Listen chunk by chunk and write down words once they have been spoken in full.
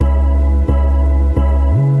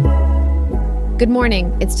Good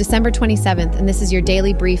morning. It's December 27th, and this is your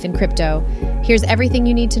daily brief in crypto. Here's everything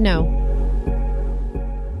you need to know.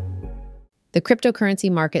 The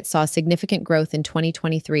cryptocurrency market saw significant growth in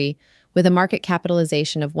 2023, with a market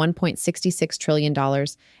capitalization of $1.66 trillion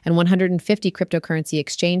and 150 cryptocurrency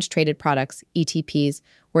exchange-traded products, ETPs,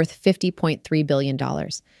 worth $50.3 billion.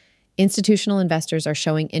 Institutional investors are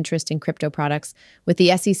showing interest in crypto products, with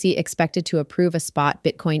the SEC expected to approve a spot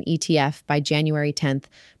Bitcoin ETF by January 10th,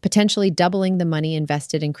 potentially doubling the money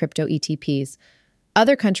invested in crypto ETPs.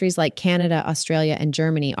 Other countries like Canada, Australia, and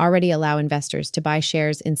Germany already allow investors to buy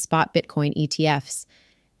shares in spot Bitcoin ETFs.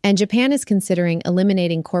 And Japan is considering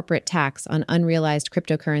eliminating corporate tax on unrealized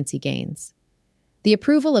cryptocurrency gains. The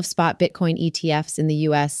approval of spot Bitcoin ETFs in the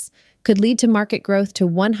U.S. could lead to market growth to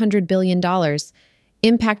 $100 billion,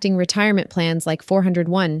 impacting retirement plans like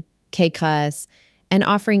 401(k) class and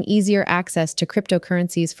offering easier access to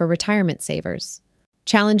cryptocurrencies for retirement savers.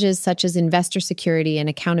 Challenges such as investor security and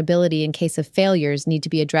accountability in case of failures need to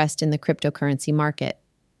be addressed in the cryptocurrency market.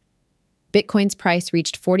 Bitcoin's price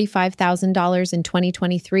reached $45,000 in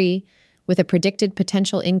 2023, with a predicted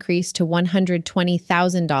potential increase to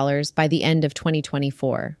 $120,000 by the end of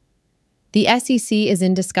 2024. The SEC is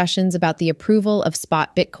in discussions about the approval of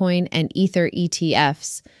spot Bitcoin and Ether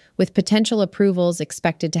ETFs, with potential approvals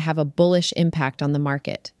expected to have a bullish impact on the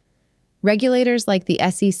market. Regulators like the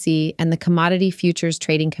SEC and the Commodity Futures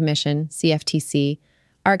Trading Commission, CFTC,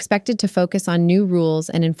 are expected to focus on new rules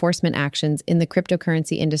and enforcement actions in the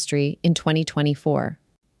cryptocurrency industry in 2024.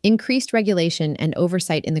 Increased regulation and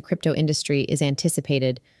oversight in the crypto industry is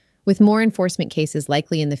anticipated, with more enforcement cases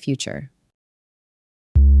likely in the future.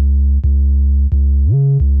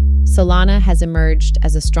 Solana has emerged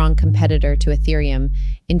as a strong competitor to Ethereum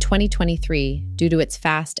in 2023 due to its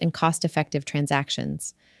fast and cost-effective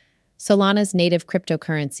transactions. Solana's native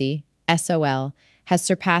cryptocurrency, SOL, has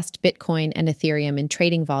surpassed Bitcoin and Ethereum in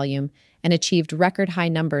trading volume and achieved record-high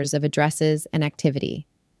numbers of addresses and activity.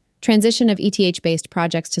 Transition of ETH-based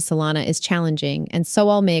projects to Solana is challenging, and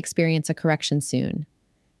SOL may experience a correction soon.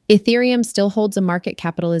 Ethereum still holds a market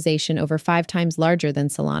capitalization over 5 times larger than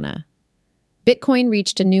Solana. Bitcoin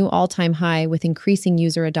reached a new all-time high with increasing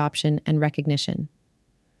user adoption and recognition.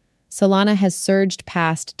 Solana has surged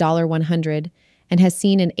past $100 and has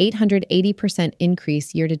seen an 880%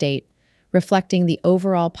 increase year-to-date, reflecting the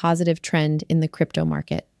overall positive trend in the crypto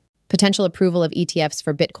market. Potential approval of ETFs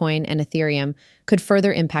for Bitcoin and Ethereum could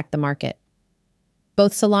further impact the market.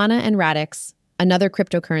 Both Solana and Radix, another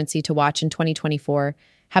cryptocurrency to watch in 2024,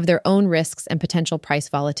 have their own risks and potential price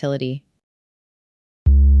volatility.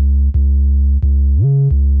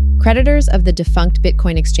 Creditors of the defunct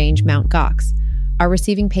Bitcoin exchange Mt. Gox are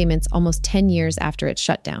receiving payments almost 10 years after its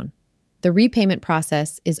shutdown. The repayment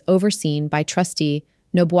process is overseen by trustee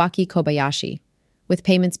Nobuaki Kobayashi, with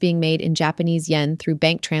payments being made in Japanese yen through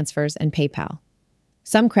bank transfers and PayPal.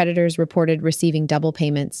 Some creditors reported receiving double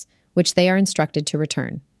payments, which they are instructed to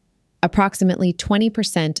return. Approximately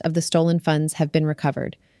 20% of the stolen funds have been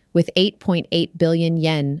recovered, with 8.8 billion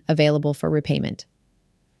yen available for repayment.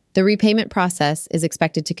 The repayment process is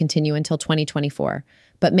expected to continue until 2024,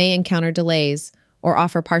 but may encounter delays or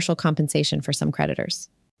offer partial compensation for some creditors.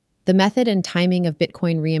 The method and timing of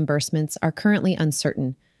Bitcoin reimbursements are currently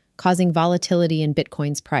uncertain, causing volatility in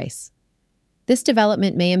Bitcoin's price. This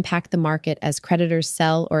development may impact the market as creditors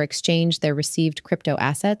sell or exchange their received crypto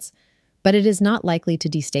assets, but it is not likely to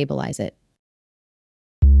destabilize it.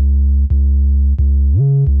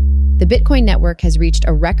 The Bitcoin network has reached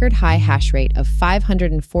a record high hash rate of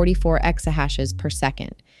 544 exahashes per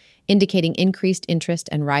second, indicating increased interest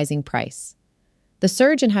and rising price. The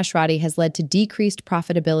surge in hashrate has led to decreased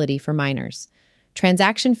profitability for miners.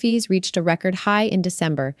 Transaction fees reached a record high in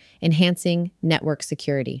December, enhancing network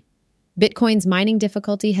security. Bitcoin's mining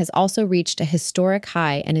difficulty has also reached a historic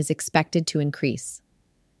high and is expected to increase.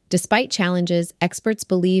 Despite challenges, experts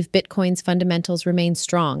believe Bitcoin's fundamentals remain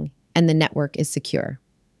strong and the network is secure.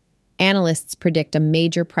 Analysts predict a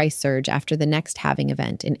major price surge after the next halving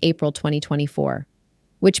event in April 2024,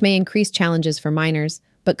 which may increase challenges for miners,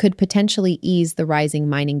 but could potentially ease the rising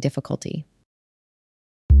mining difficulty.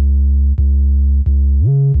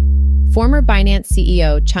 Former Binance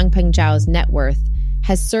CEO Changpeng Zhao's net worth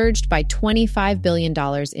has surged by $25 billion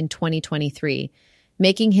in 2023,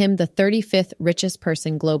 making him the 35th richest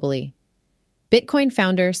person globally. Bitcoin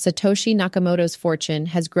founder Satoshi Nakamoto's fortune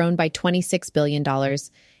has grown by $26 billion,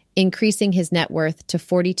 increasing his net worth to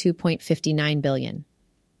 $42.59 billion.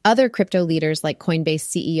 Other crypto leaders like Coinbase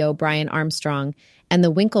CEO Brian Armstrong and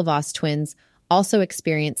the Winklevoss twins also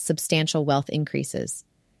experienced substantial wealth increases.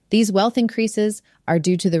 These wealth increases are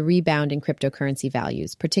due to the rebound in cryptocurrency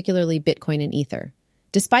values, particularly Bitcoin and Ether.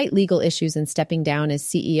 Despite legal issues and stepping down as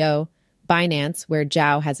CEO, Binance, where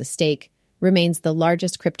Zhao has a stake, remains the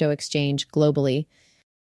largest crypto exchange globally.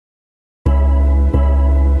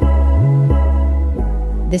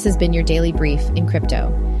 This has been your daily brief in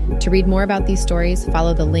crypto. To read more about these stories,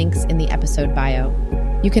 follow the links in the episode bio.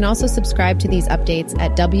 You can also subscribe to these updates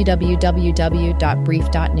at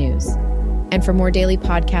www.brief.news. And for more daily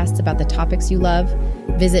podcasts about the topics you love,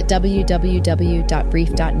 visit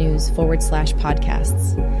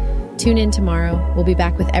www.brief.news/podcasts. Tune in tomorrow. We'll be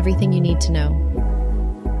back with everything you need to know.